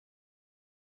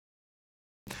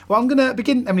Well, I'm going to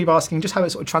begin, Emily, by asking just how it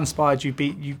sort of transpired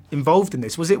you involved in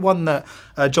this. Was it one that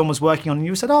John was working on and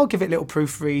you said, I'll give it a little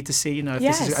proofread to see, if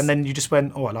this is... And then you just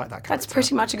went, I like that character. That's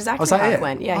pretty much exactly how it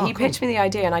went. Yeah, he pitched me the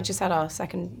idea and I just had our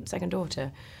second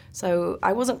daughter. So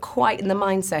I wasn't quite in the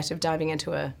mindset of diving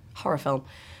into a horror film.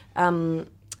 And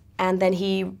then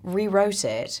he rewrote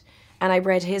it and I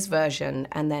read his version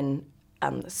and then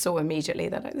saw immediately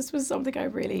that this was something I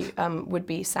really would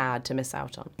be sad to miss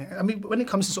out on. I mean, when it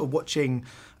comes to sort of watching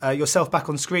yourself back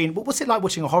on screen, what's it like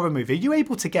watching a horror movie? Are you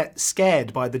able to get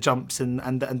scared by the jumps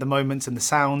and the moments and the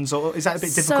sounds, or is that a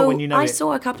bit difficult when you know I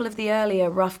saw a couple of the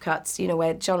earlier rough cuts,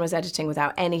 where John was editing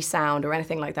without any sound or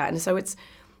anything like that, and so it's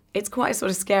quite a sort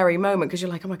of scary moment because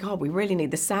you're like, oh my God, we really need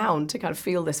the sound to kind of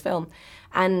feel this film.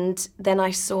 And then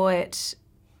I saw it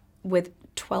with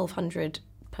 1,200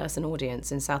 person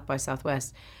audience in South by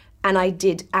Southwest, and I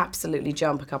did absolutely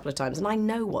jump a couple of times, and I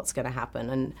know what's going to happen,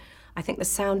 and I think the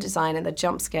sound design and the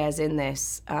jump scares in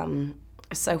this are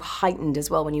so heightened as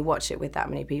well when you watch it with that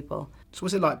many people. So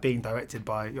what's it like being directed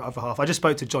by your other half? I just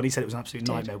spoke to John, he said it was an absolute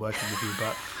nightmare working with you,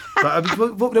 but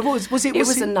was it? It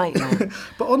was a nightmare.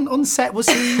 But on set,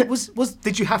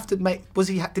 did he have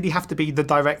to be the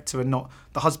director and not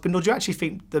the husband, or do you actually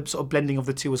think the sort of blending of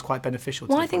the two was quite beneficial?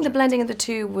 Well, I think the blending of the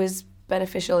two was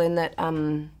beneficial in that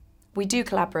we do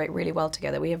collaborate really well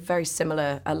together. We have very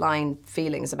similar aligned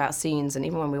feelings about scenes, and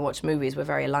even when we watch movies, we're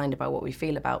very aligned about what we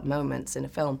feel about moments in a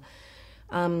film.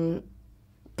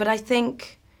 But I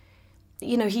think,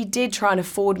 he did try and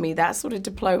afford me that sort of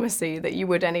diplomacy that you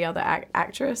would any other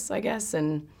actress, I guess.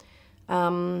 And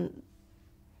but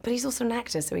he's also an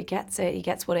actor, so he gets it. He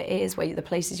gets what it is, the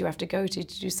places you have to go to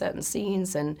do certain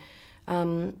scenes. And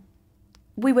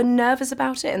we were nervous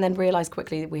about it and then realised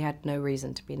quickly that we had no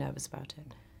reason to be nervous about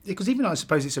it. Because even I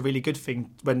suppose it's a really good thing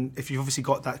if you've obviously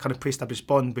got that kind of pre-established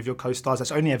bond with your co-stars,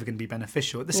 that's only ever going to be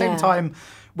beneficial. At the same time,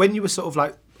 when you were sort of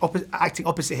like acting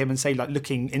opposite him and say like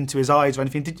looking into his eyes or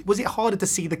anything, was it harder to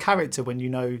see the character when you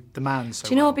know the man so well?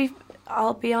 Do you know,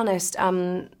 I'll be honest,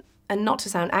 and not to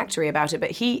sound actory about it, but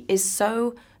he is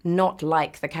so not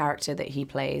like the character that he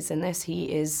plays in this.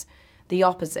 He is the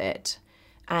opposite.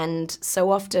 And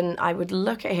so often I would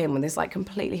look at him with this like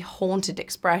completely haunted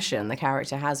expression the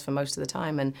character has for most of the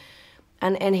time,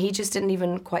 and he just didn't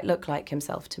even quite look like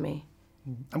himself to me.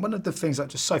 And one of the things that I'm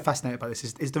just so fascinated by this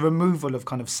is the removal of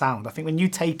kind of sound. I think when you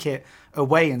take it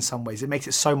away in some ways, it makes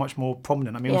it so much more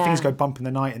prominent. I mean, when things go bump in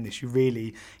the night in this, you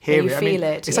really hear it. You feel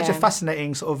it. It's such a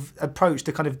fascinating sort of approach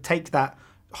to kind of take that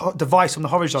device from the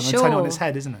horror genre and turn it on its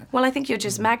head, isn't it? Well, I think you're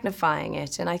just magnifying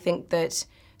it, and I think that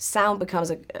sound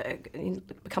becomes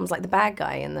like the bad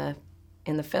guy in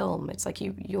the film. It's like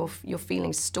you're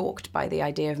feeling stalked by the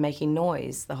idea of making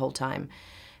noise the whole time,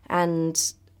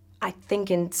 and I think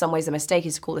in some ways the mistake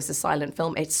is to call this a silent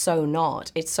film. It's so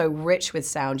not. It's so rich with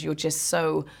sound. You're just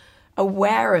so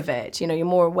aware of it. You're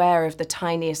more aware of the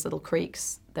tiniest little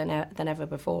creaks than ever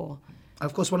before.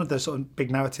 Of course, one of the sort of big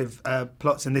narrative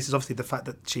plots in this is obviously the fact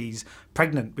that she's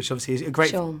pregnant, which obviously is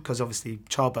great because obviously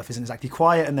childbirth isn't exactly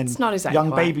quiet, and then it's not exactly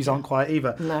young quiet. Babies aren't quiet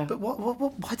either. No. But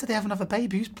why did they have another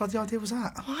baby? Whose bloody idea was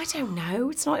that? Oh, I don't know.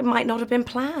 It might not have been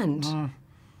planned.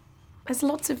 There's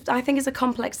I think it's a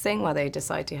complex thing why they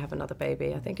decide to have another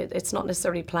baby. I think it's not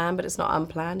necessarily planned, but it's not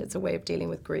unplanned. It's a way of dealing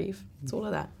with grief. It's all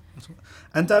of that.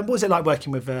 And what was it like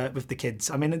working with the kids?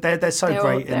 I mean, they're so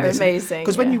great. They're amazing.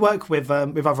 Because when you work with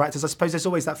other actors, I suppose there's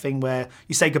always that thing where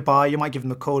you say goodbye, you might give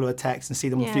them a call or a text and see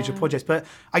them on future projects. But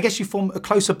I guess you form a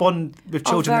closer bond with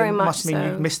children. That must mean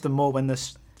you miss them more when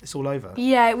it's all over.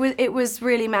 Yeah, it was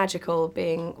really magical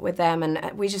being with them,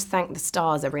 and we just thank the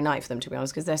stars every night for them, to be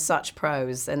honest, because they're such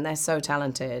pros and they're so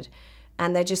talented,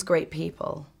 and they're just great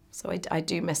people. So I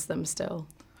do miss them still.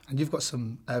 And you've got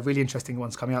some really interesting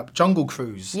ones coming up. Jungle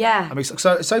Cruise. Yeah. I mean,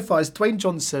 so far it's Dwayne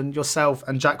Johnson, yourself,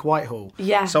 and Jack Whitehall.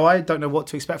 Yeah. So I don't know what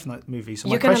to expect from that movie. So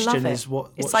my question is,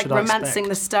 what it's like Romancing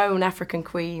the Stone, African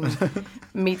Queen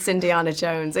meets Indiana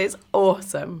Jones. It's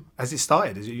awesome. Has it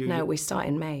started? No, we start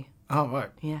in May. Oh, right.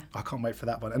 Yeah. I can't wait for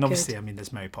that one. And obviously, I mean,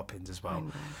 there's Mary Poppins as well.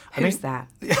 Who's that?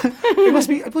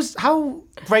 How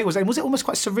great was it? And was it almost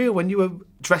quite surreal when you were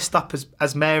dressed up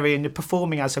as Mary and you're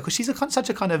performing as her? Because she's she's a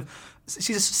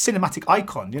cinematic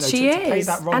icon, She is. To play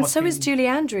that role. And so is Julie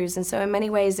Andrews. And so in many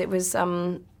ways it was,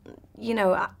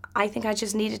 I think I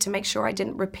just needed to make sure I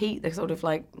didn't repeat the sort of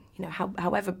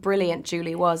however brilliant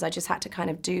Julie was, I just had to kind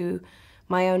of do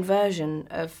my own version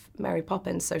of Mary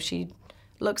Poppins. So she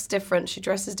looks different, she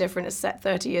dresses different. It's set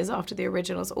 30 years after the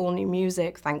original. It's all new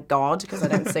music, thank God, because I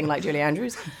don't sing like Julie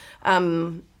Andrews.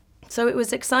 So it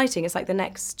was exciting. It's like the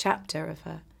next chapter of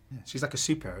her. Yeah, she's like a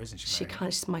superhero, isn't she?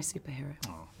 She's my superhero.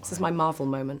 Oh, wow. This is my Marvel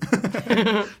moment.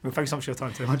 Well, thanks so much for your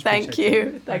time today. Much Thank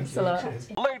appreciated. you. Thanks a lot.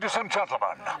 Ladies and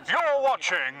gentlemen, you're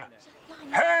watching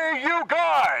Hey You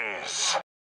Guys!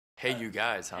 Hey You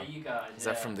Guys, huh? Hey You Guys. Is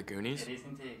that from the Goonies? It is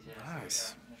indeed, yeah.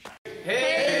 Nice.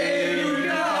 Hey